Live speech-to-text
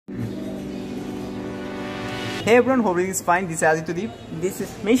Hey everyone, hope everything is fine. This is Adityadeep. This is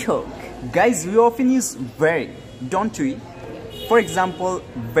Mishok. Guys, we often use very, don't we? For example,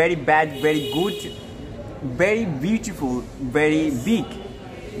 very bad, very good, very beautiful, very big,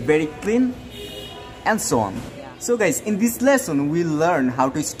 very clean, and so on. So guys, in this lesson, we'll learn how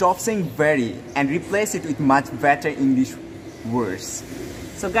to stop saying very and replace it with much better English words.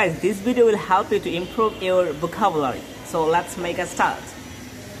 So guys, this video will help you to improve your vocabulary. So let's make a start.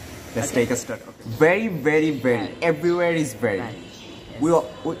 Let's take a start. Okay. Very, very, very. Everywhere is very.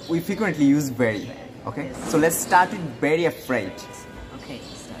 Yes. We frequently use very. Okay. Yes. So let's start with very afraid. Okay.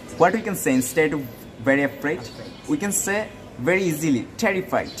 Start. What we can say instead of very afraid, we can say very easily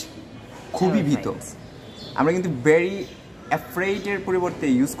terrified. খুবই ভীত। আমরা কিন্তু very afraid এর পরিবর্তে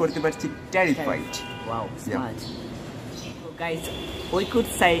use করতে পারছি terrified. Wow, smart. So guys, we could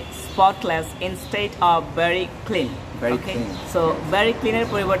say spotless instead of very clean. Very okay? clean. So very clean এর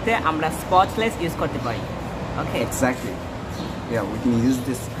পরিবর্তে আমরা spotless ইউজ করতে পারি। Okay. Exactly. Yeah, we can use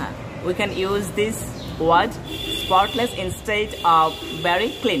this. We can use this word spotless instead of very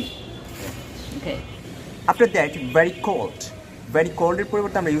clean. Okay. After that, very cold. Very cold এর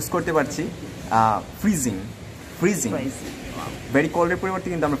পরিবর্তে আমরা use করতে পারছি freezing. Very cold এর পরিবর্তে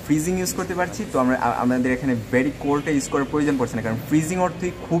কিন্তু আমরা freezing ইউজ করতে পারছি। তো আমাদের এখানে very cold টা ইউজ করার প্রয়োজন পড়ছে না, কারণ freezing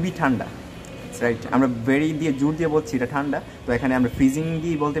অর্থই খুবই ঠান্ডা। রাইট, আমরা very দিয়ে জোর দিয়ে বলছি এটা ঠান্ডা, তো এখানে আমরা freezing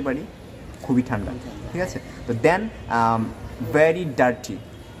দিয়ে বলতে পারি খুবই ঠান্ডা। ঠিক আছে? তো দেন very dirty.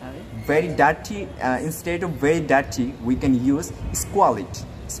 Very dirty, instead of very dirty we can use squalid.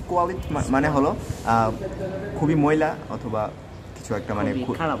 Squalid মানে হলো খুবই ময়লা অথবা কিছু একটা মানে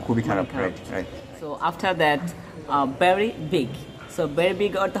খুবই খারাপ। Right. So after that very big. So very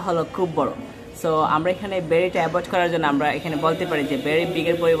big অর্থ হলো খুব বড়। সো আমরা এখানে বেরিটা অ্যাভয়েড করার জন্য আমরা এখানে বলতে পারি যে very big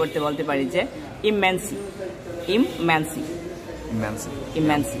এর পরিবর্তে বলতে পারি যে immense,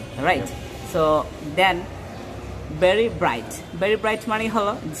 right. So then very bright মানে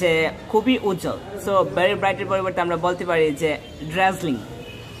হলো যে খুবই উজ্জ্বল। সো very bright এর পরিবর্তে আমরা বলতে পারি যে dazzling.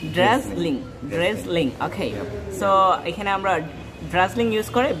 ওকে, সো এখানে আমরা dazzling ইউজ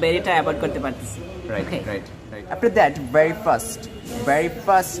করে বেরিটা অ্যাভয়েড করতে পারতেছি। Right. After that, very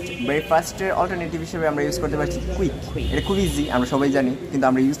fast এর অল্টারনেটিভ হিসেবে আমরা ইউজ করতে পারছি কুইক। এটা খুব ইজি, আমরা সবাই জানি, কিন্তু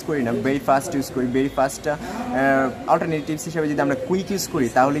আমরা ইউজ করি না। very fast ইউজ করি। very fast অল্টারনেটিভস হিসেবে যদি আমরা কুইক ইউজ করি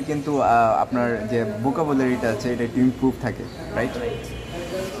তাহলে কিন্তু আপনার যে ভোকাবুলারিটা আছে এটা একটু ইমপ্রুভ থাকে। Right.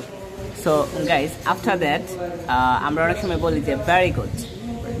 So guys, after that আমরা অনেক সময় বলি যে very good.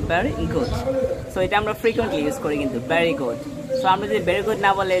 সো এটা আমরা ফ্রিকোয়েন্টলি ইউজ করি কিন্তু very good. সো আমরা যদি very good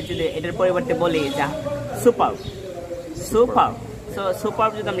না বলে যদি এটার পরিবর্তে বলি যে superb. সো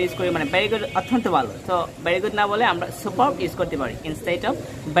superb যদি আমরা ইউজ করি মানে very good অত্যন্ত ভালো। সো very good না বলে আমরা superb ইউজ করতে পারি instead of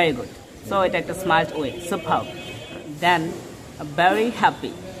very good. So এটা একটা স্মার্ট ওয়ে, superb. দেন very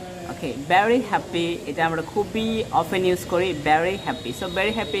happy. ওকে, very happy এটা আমরা খুবই অফেন ইউজ করি very happy. So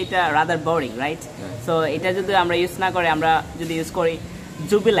very happy এটা rather boring, রাইট? সো এটা যদি আমরা ইউজ না করে আমরা যদি ইউজ করি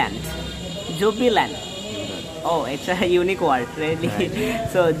jubilant. It's a unique word, really.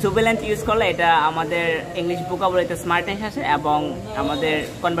 So jubilant use করলে এটা আমাদের ইংলিশ ভোকাবুলারিতে স্মার্টনেস আসে এবং আমাদের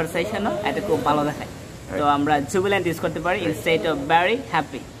কনভারসেশনও এটা খুব ভালো দেখায়। তো আমরা jubilant ইউজ করতে পারি instead of very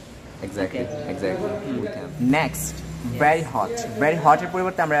happy. Exactly. Next, very hot এর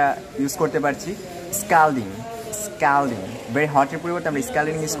পরিবর্তে আমরা ইউজ করতে পারছি scalding. very hot এর পরিবর্তে আমরা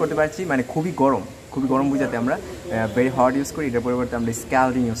scalding ইউজ করতে পারছি, মানে খুবই গরম বোঝাতে আমরা very hot ইউজ করি, এটার পরিবর্তে আমরা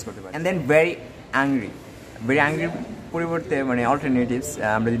scalding ইউজ করতে পারি। and then very angry পরিবর্তে মানে অল্টারনেটিভস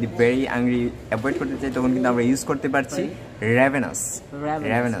আমরা যদি very angry অ্যাভয়েড করতে চাই তখন কিন্তু আমরা ইউজ করতে পারছি ravenous.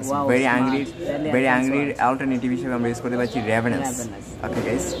 very angry অল্টারনেটিভ হিসেবে আমরা ইউজ করতে পারছি ravenous. Okay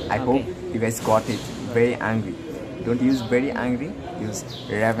guys, I hope you guys got it. Very angry, don't use very angry, use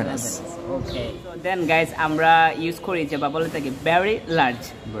ravenous. Okay, so then guys আমরা ইউজ করি যে বা বলে থাকি very large.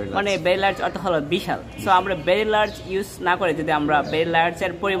 মানে very large অর্থ হলো বিশাল। সো আমরা very large ইউজ না করে যদি আমরা very large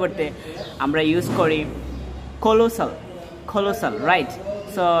এর পরিবর্তে আমরা ইউজ করি colossal, right?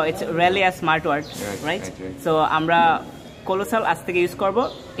 So it's really a smart word, right? So আমরা colossal আজ থেকে ইউজ করব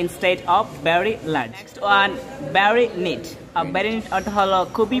instead of very large. Next one, very neat. very neat অর্থ হলো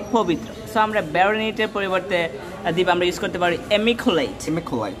খুবই পবিত্র। সো আমরা very neat এর পরিবর্তে আমরা ইউজ করতে পারি immaculate.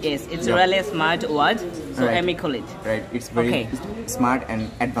 Yes, it's really a smart word. So immaculate. Right, it's very smart and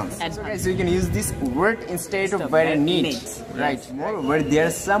advanced. So you can use this word instead of very neat. Right. Moreover, there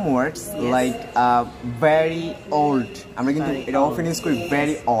are some words like very old. আমরা কিন্তু এটা often use করি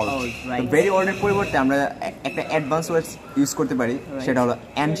very old. তো very old এর পরিবর্তে আমরা একটা advance word use করতে পারি, সেটা হলো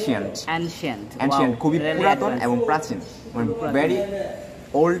ancient. খুবই পুরাতন এবং প্রাচীন। মানে very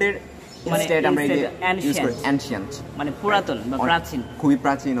old এর ইনস্টেড আমরা এই যে ইউজ করি ancient, অ্যানশিয়েন্ট, মানে পুরাতন বা প্রাচীন খুবই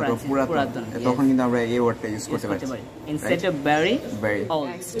প্রাচীন অথবা পুরাতন, পুরাতন, তখন কিন্তু আমরা এই ওয়ার্ডটা ইউজ করতে পারি। Instead of very very old,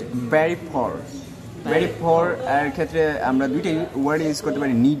 very poor, very poor এর ক্ষেত্রে আমরা দুইটাই ওয়ার্ড ইউজ করতে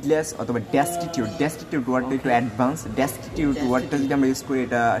পারি, নিডলেস অথবা ডেস্টিটিউট। ডেস্টিটিউট ওয়ার্ডটা একটু অ্যাডভান্স, ডেস্টিটিউট ওয়ার্ডটা যদি আমরা ইউজ করি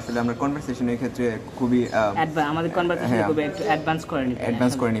এটা আসলে আমরা কনভারসেশনের ক্ষেত্রে খুবই আমাদের কনভারসেশন খুবই একটু অ্যাডভান্স করে নিবে,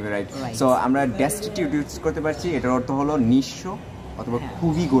 অ্যাডভান্স করে নিবে, রাইট। সো আমরা ডেস্টিটিউট ইউজ করতে পারছি, এটার অর্থ হলো নিঃস্ব অথবা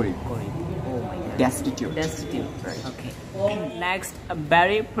খুবই গরিব, destitute. Right. Okay. Next,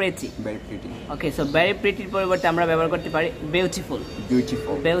 very pretty. Very pretty. Okay, so very pretty পরিবর্তে আমরা ব্যবহার করতে পারি beautiful.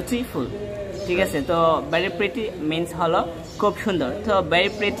 Beautiful. Beautiful. ঠিক আছে, তো very pretty means হলো খুব সুন্দর। তো very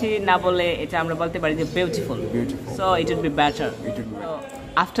pretty না বলে এটা আমরা বলতে পারি যে beautiful. Beautiful. So it would be better. It would be better.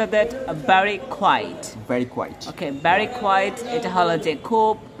 After that, very quiet. Very quiet. Okay, very quiet এটা হলো যে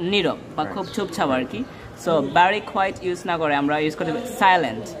খুব নীরব বা খুব চুপচাপ আর কি। So very quiet ইউজ না করে আমরা ইউজ করতে পারি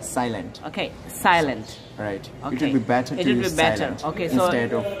silent. Silent. Okay, silent. Right. Okay. It would be better to use silent. Okay, so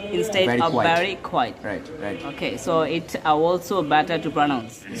instead very of quiet. very quiet. Right, right. Okay, so it also better to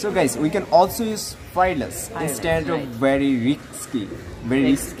pronounce. So guys, we can also use fearless instead of right. very risky. Very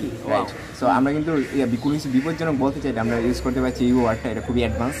risky, Wow. right? So আমরা কিন্তু কোনো কিছু বিপজ্জনক বলতে চাইলে আমরা use করতে পারছি এই ওয়ার্ডটা, এটা খুবই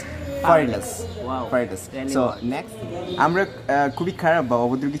advance, fearless. Wow. Fearless. Really So wow. next আমরা খুবই খারাপ বা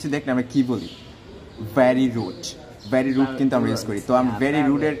অভদ্র কিছু দেখলে আমরা কি বলি? Very rude. Very rude কিন্তু আমরা ইউজ করি। তো আমরা very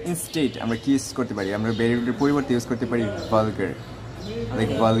rude এর instead আমরা কি ইউজ করতে পারি? আমরা very rude এর পরিবর্তে ইউজ করতে পারি vulgar.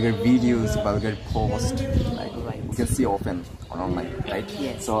 Like vulgar videos, vulgar posts, like we can see often on online, right?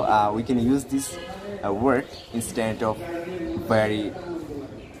 Yes. So we can use this word instead of very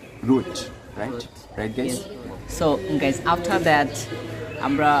rude, right? Right, guys? Yes. So guys, after that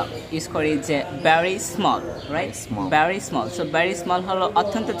আমরা use করি যে very small, right? Small. Very small. So very small হলো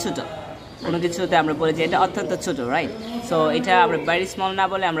অত্যন্ত ছোট। কোনো কিছুতে আমরা বলি যে এটা অত্যন্ত ছোট, রাইট? সো এটা আমরা very small না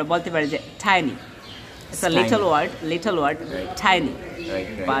বলে আমরা বলতে পারি যে tiny. It's a little word, tiny. Right.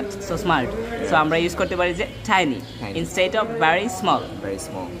 But so smart. So আমরা ইউজ করতে পারি যে tiny instead of very small. Very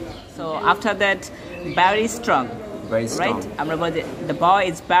small. So after that, very strong. Very strong. Right? আমরা বলি যে the boy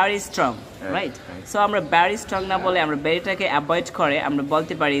is very strong, right? Right. So আমরা very strong না বলে আমরা veryটাকে avoid করে আমরা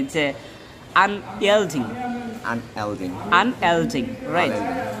বলতে পারি যে unyielding. Unyielding, right?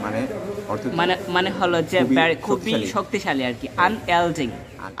 মানে হলো যে খুবই শক্তিশালী আর কি, unyielding.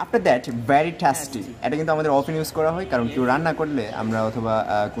 After that, very tasty. এটা কিন্তু আমাদের অফেন ইউজ করা হয়, কারণ কেউ রান্না করলে আমরা অথবা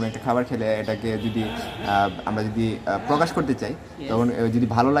কোনো একটা খাবার খেলে এটাকে যদি আমরা যদি প্রকাশ করতে চাই, তখন যদি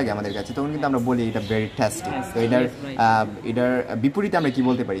ভালো লাগে আমাদের কাছে, তখন কিন্তু আমরা বলি এটা ভেরি টেস্টি। তো এটার বিপরীতে আমরা কি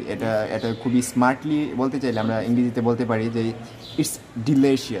বলতে পারি? এটা খুবই স্মার্টলি বলতে চাইলে আমরা ইংরেজিতে বলতে পারি যে ইটস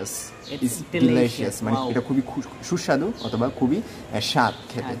ডিলিশিয়াস। ডিলিশিয়াস মানে এটা খুবই সুস্বাদু অথবা খুবই স্বাদ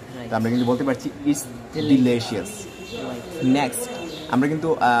খেতে। তো আমরা কিন্তু বলতে পারছি ইটস ডিলিশিয়াস। নেক্সট আমরা কিন্তু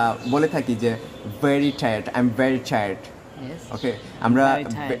বলে থাকি যে very tired, I am very tired. ওকে, আমরা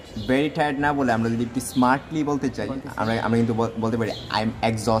ভেরি টায়ার্ড না বলে আমরা যদি একটু স্মার্টলি বলতে চাই, আমরা কিন্তু বলতে পারি I am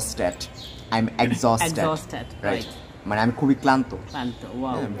exhausted. I am exhausted, right? মানে আমি খুবই ক্লান্ত।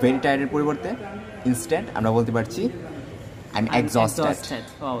 ভেরি টায়ার্ডের পরিবর্তে ইনস্ট্যান্ট আমরা বলতে পারছি I'm exhausted.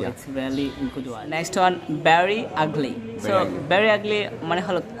 Wow, yeah. It's really good one. Next one, very ugly. So very ugly মানে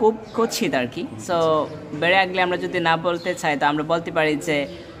হলো খুব কুৎসিত আর কি। So very ugly আমরা যদি না বলতে চাই তো আমরা বলতে পারি যে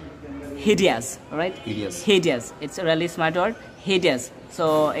hideous, right? Hideous. It's a really smart word. Hideous. So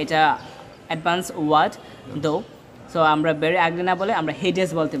এটা advanced word though. So আমরা very ugly না বলে আমরা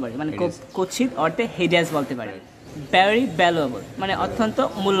hideous বলতে পারি, মানে খুব কুৎসিত অর্থে hideous বলতে পারি। very valuable মানে অত্যন্ত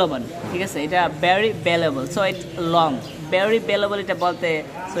মূল্যবান, ঠিক আছে? এটা very valuable, so it long. very valuable এটা বলতে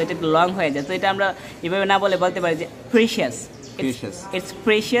সো এটা একটু লং হয়ে যায়, তো এটা আমরা এভাবে না বলে বলতে পারি যে precious. It's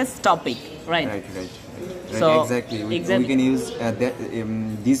precious topic, right? Right. So exactly. We can use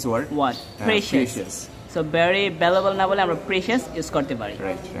this word. What? Precious. So very valuable না বলে আমরা precious ইউজ করতে পারি,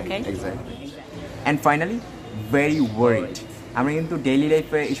 right? Okay? Exactly. And finally, very worried. আমরা কিন্তু ডেইলি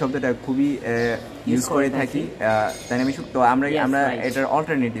লাইফে এই শব্দটা খুবই ইউজ করে থাকি, তাই আমি তো আমরা এটার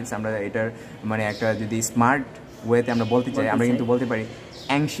অল্টারনেটিভস, আমরা এটার মানে একটা যদি স্মার্ট ওয়েতে আমরা বলতে চাই, আমরা কিন্তু বলতে পারি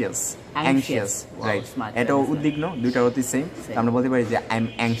anxious, রাইট? এটাও উদ্বিগ্ন, দুইটার অর্থ সেম। আমরা বলতে পারি যে আই এম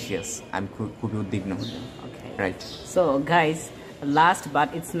anxious, আমি খুবই উদ্বিগ্ন, right? So guys, last but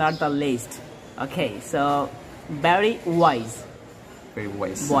it's not the least, okay, so very wise.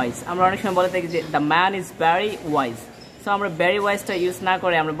 আমরা অনেক সময় বলে থাকি যে the man is very wise. So আমরা very wise টা ইউজ না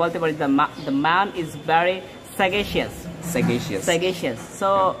করে আমরা বলতে পারি the man is very sagacious. So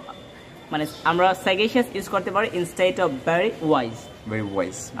মানে আমরা sagacious ইউজ করতে পারি instead of very wise.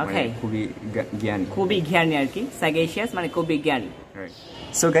 Okay. খুবই জ্ঞানী আর কি, sagacious মানে খুবই জ্ঞানী. Right.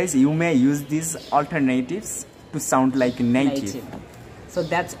 So guys, you may use these alternatives to sound like native. So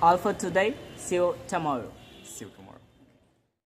that's all for today. See you tomorrow. See you.